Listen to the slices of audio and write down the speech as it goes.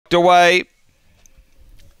locked away.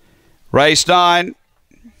 Race 9.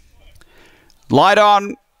 Light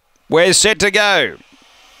on. We're set to go.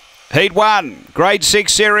 Heat 1, Grade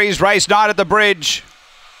 6 Series, Race 9 at the bridge.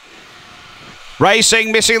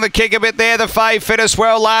 Racing, missing the kick a bit there. The Fave fittest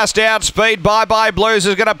well, last outspeed. Bye Bye Blues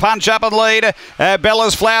is going to punch up and lead.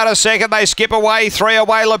 Bella's Flower to second. They skip away. 3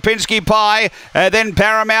 away, Lipinski Pie. Then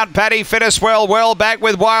Paramount Paddy fittest well back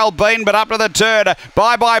with Wild Bean, but up to the turn.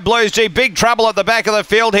 Bye Bye Blues. Gee, big trouble at the back of the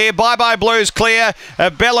field here. Bye Bye Blues clear.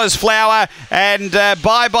 Bella's Flower and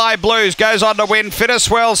Bye Bye Blues goes on to win. Fittest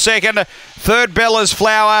well second. Third, Bella's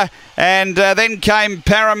Flower. And then came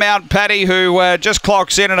Paramount Paddy, who just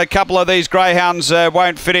clocks in, and a couple of these greyhounds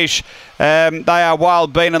won't finish. They are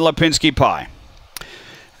Wild Bean and Lipinski Pie.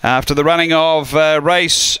 After the running of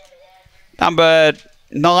race number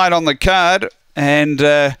 9 on the card, and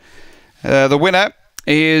the winner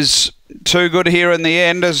is Too Good here in the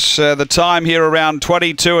end, as the time here around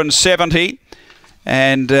 22:70,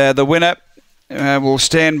 and the winner will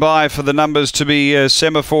stand by for the numbers to be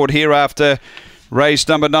semaphored here after race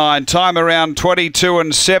number 9. Time around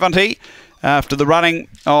 22:70 after the running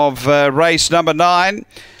of race number 9.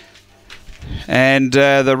 And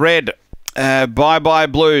the red, Bye Bye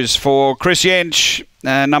Blues for Chris Yench.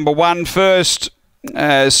 Number 1 first,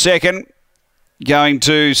 second going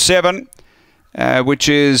to 7, which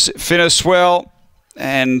is Finis Well.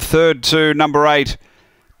 And third to number 8,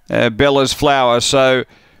 Bella's Flower. So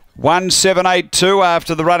 1782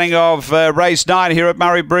 after the running of race 9 here at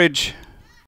Murray-Bridge.